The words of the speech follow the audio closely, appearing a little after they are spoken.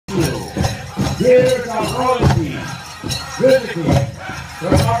Here's our royalty, visiting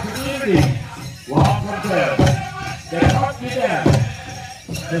from our community. Welcome them. They come to them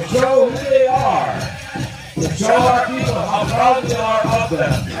to show who they are, to show our people how proud we are of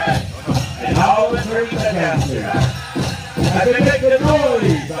them, and how we're turning the dancers. As they make the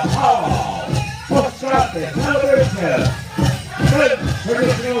noise, the powwow, what's traffic, celebration,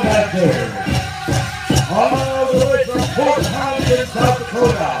 traditional dancers. All the way from Fort Townsend, South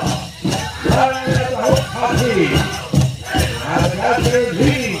Dakota, running at the Hope County, and the dancers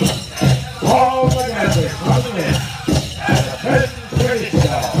leading all the dancers coming in at the President's Trading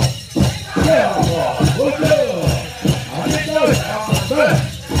Show. Yeah, we'll do it. I think those are the best.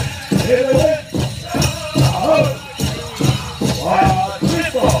 Here they win. Wild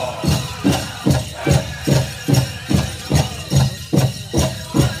people.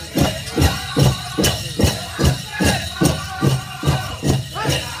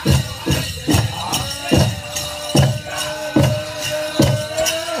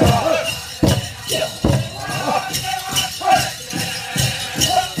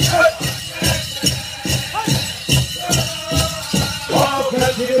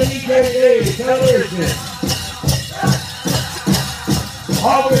 Television.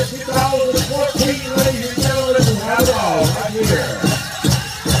 August 2014, ladies and gentlemen, we have it all right here.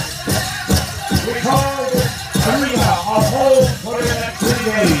 We call this arena our home for the next 3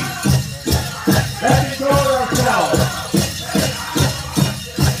 days. Let's enjoy ourselves.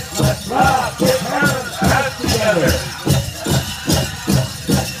 Let's laugh, get hands, dance together.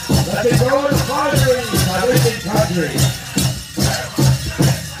 Let's enjoy the fineries of Indian country.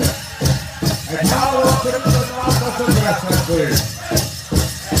 And now let's get to the mouth of the rest please.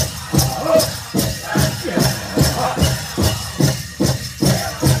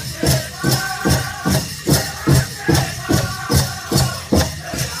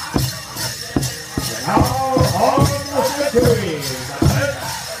 Now all of the century,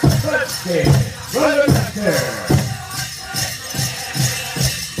 let's get brother center.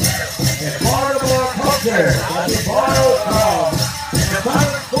 It's part of our culture that we borrow from the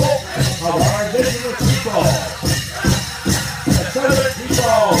silent folk of our indigenous people, the southern people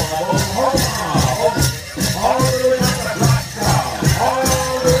of Oklahoma, all the way down to Black South, all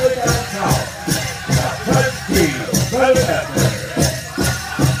the way down south, the country, brother.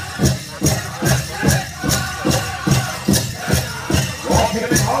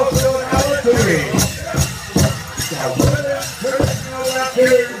 Walking also in our tree, the women traditional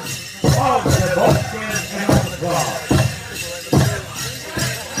records of the buckskin and the cloth.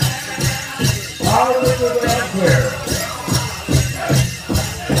 Power to the answer.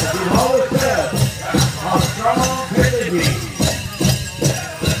 As we've always said, how strong can they be?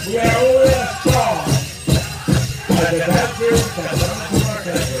 We are only as strong as the dancers that come to our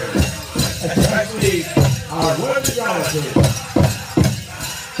dancers, especially our women relatives.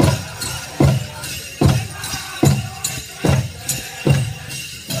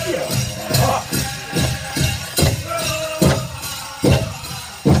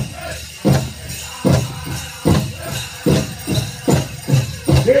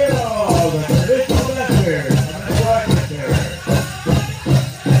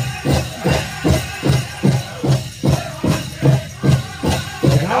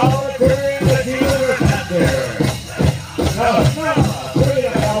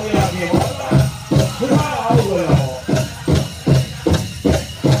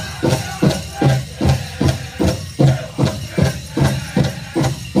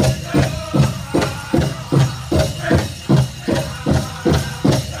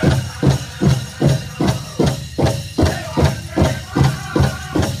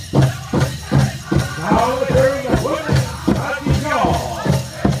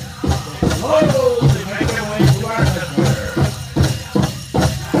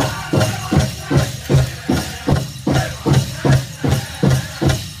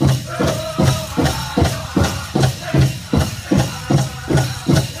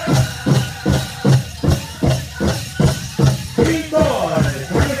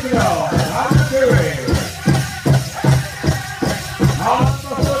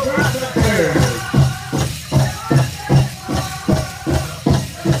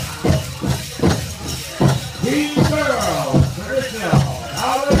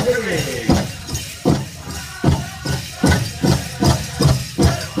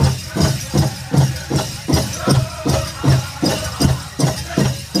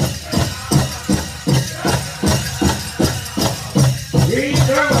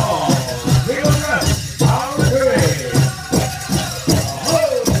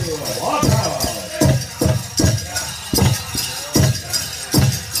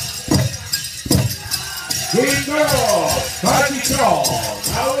 girls, Party Show,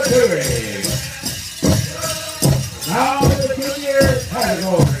 now we're doing. Now the junior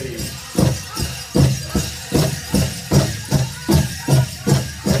category.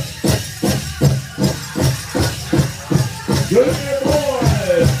 Junior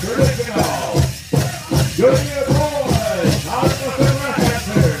boys, traditional. Junior boys, out of the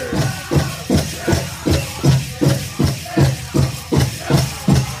center.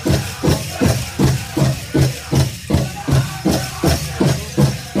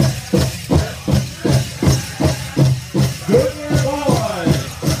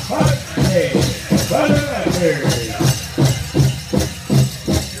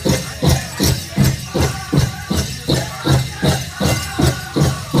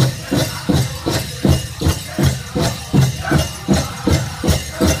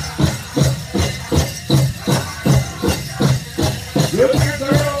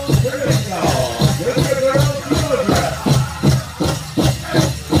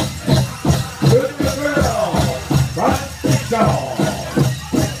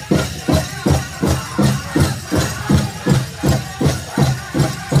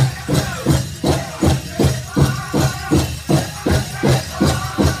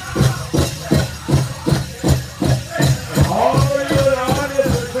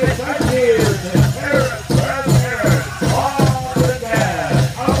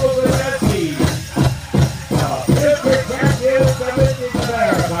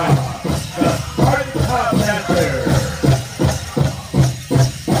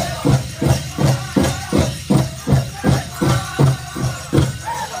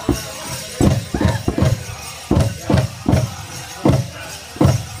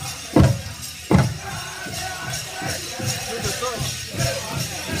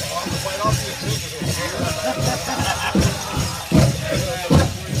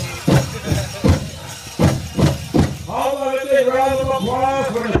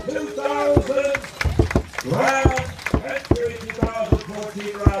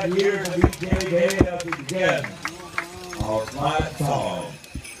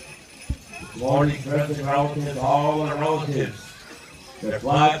 Morning, present relatives, all our relatives. Their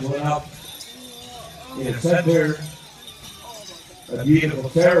flags went up in the center. A beautiful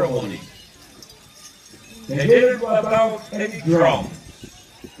ceremony. They did it without any drums.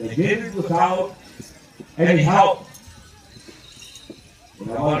 They did it without any help.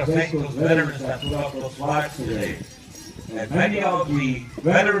 And I want to thank those veterans that put up those flags today. And many of the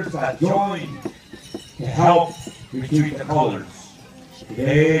veterans that joined to help retrieve the colors.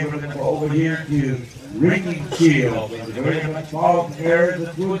 Today we're going to go over here to Ringing Shield in the very metropolitan areas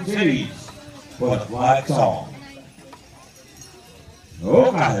of Twin Cities for the flag song.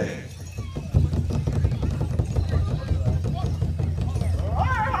 Okay.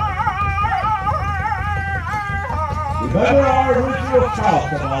 Remember our original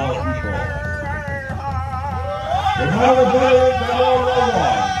south of all people. Remember veterans of World War I,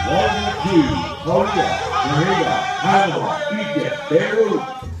 World War II, Korea, Korea, Panama, Egypt, Beirut,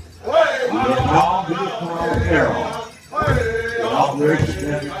 Vietnam, Vietnam era, the Operation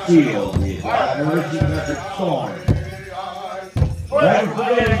Desert Shield, the Operation Desert Storm. Never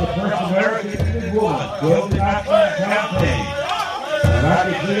forgetting the first American Indian woman killed in action campaign, the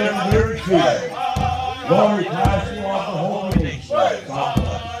Rapid Freedom Mirror Freedom, Glory Castle of the Holy Nation,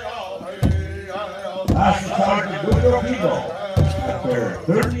 Scotland. Master Sergeant Woodrow People, after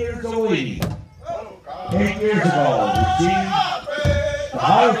 30 years of waiting, 8 years ago, received the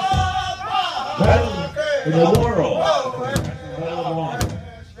highest medal in the world, the Medal of Honor.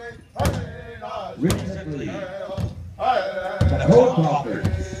 Recently, the Code Talkers,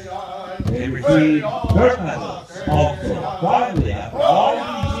 they received their medals also. Finally, after all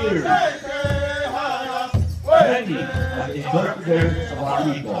these years, many of the interpreters of our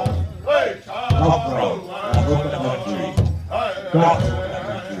people come from Lakota country, Gospel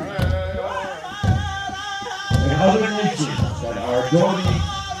country, and other nations that are joining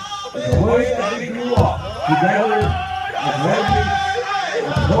in the way that we grew up together as enemies,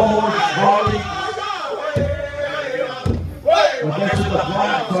 as cohorts, colleagues. But this is the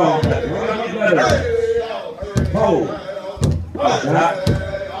flag song that we're going to better. Code, Jack,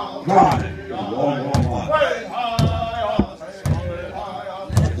 God, and World War I.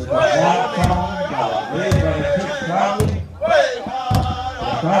 This is the flag song that was made by the Sioux family.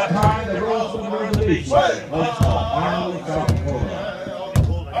 At that time, the rules of the revolution was called Finally South Dakota.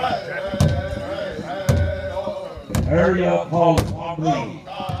 An area called Powwow.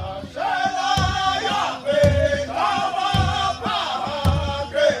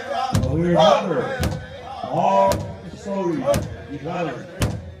 We remember all the stories we gathered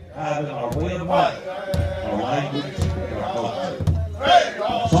having our way of life, our language, and our culture.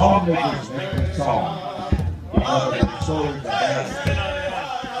 Song makers make songs because of the stories that matter.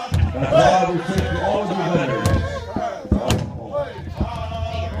 That's why we say to all of you winners,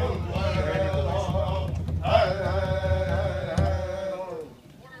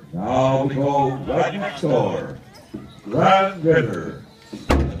 now we go right next door, Grand River,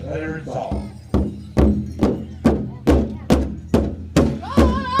 veteran song.